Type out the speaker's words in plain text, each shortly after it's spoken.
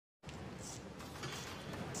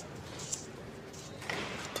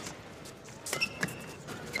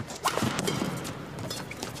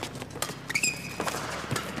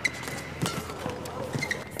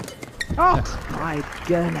Oh, my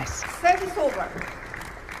goodness. Service over.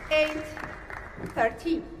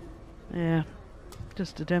 8-13. Yeah,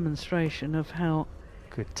 just a demonstration of how...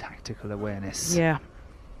 Good tactical awareness. Yeah.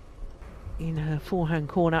 In her forehand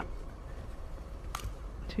corner.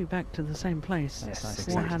 Two back to the same place. Yes,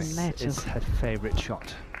 Forehand net. It's her favourite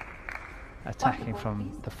shot. Attacking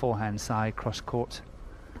from the forehand side, cross court.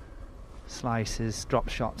 Slices, drop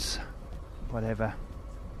shots, whatever.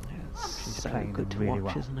 It's She's so playing good to really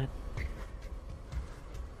watch, well. isn't it?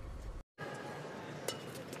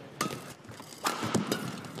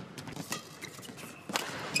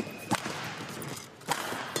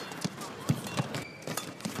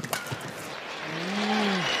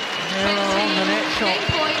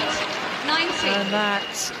 And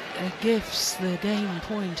that gives the game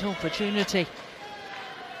point opportunity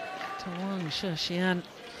to Wang Shixian.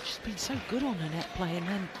 She's been so good on her net play and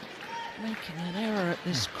then making an error at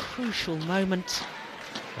this crucial moment.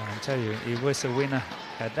 Well, I'll tell you, he was a winner.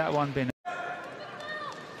 Had that one been...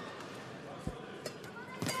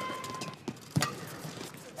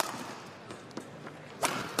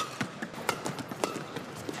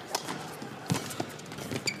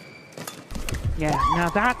 Yeah, now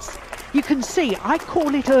that's, you can see, I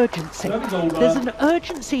call it urgency. There's an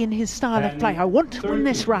urgency in his style of play. I want to win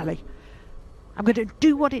this rally. I'm going to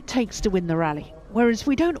do what it takes to win the rally. Whereas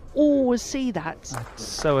we don't always see that. I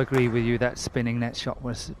so agree with you. That spinning net shot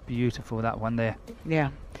was beautiful, that one there. Yeah,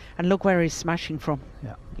 and look where he's smashing from.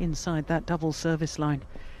 Yeah. Inside that double service line.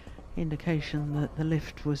 Indication that the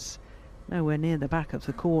lift was nowhere near the back of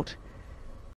the court.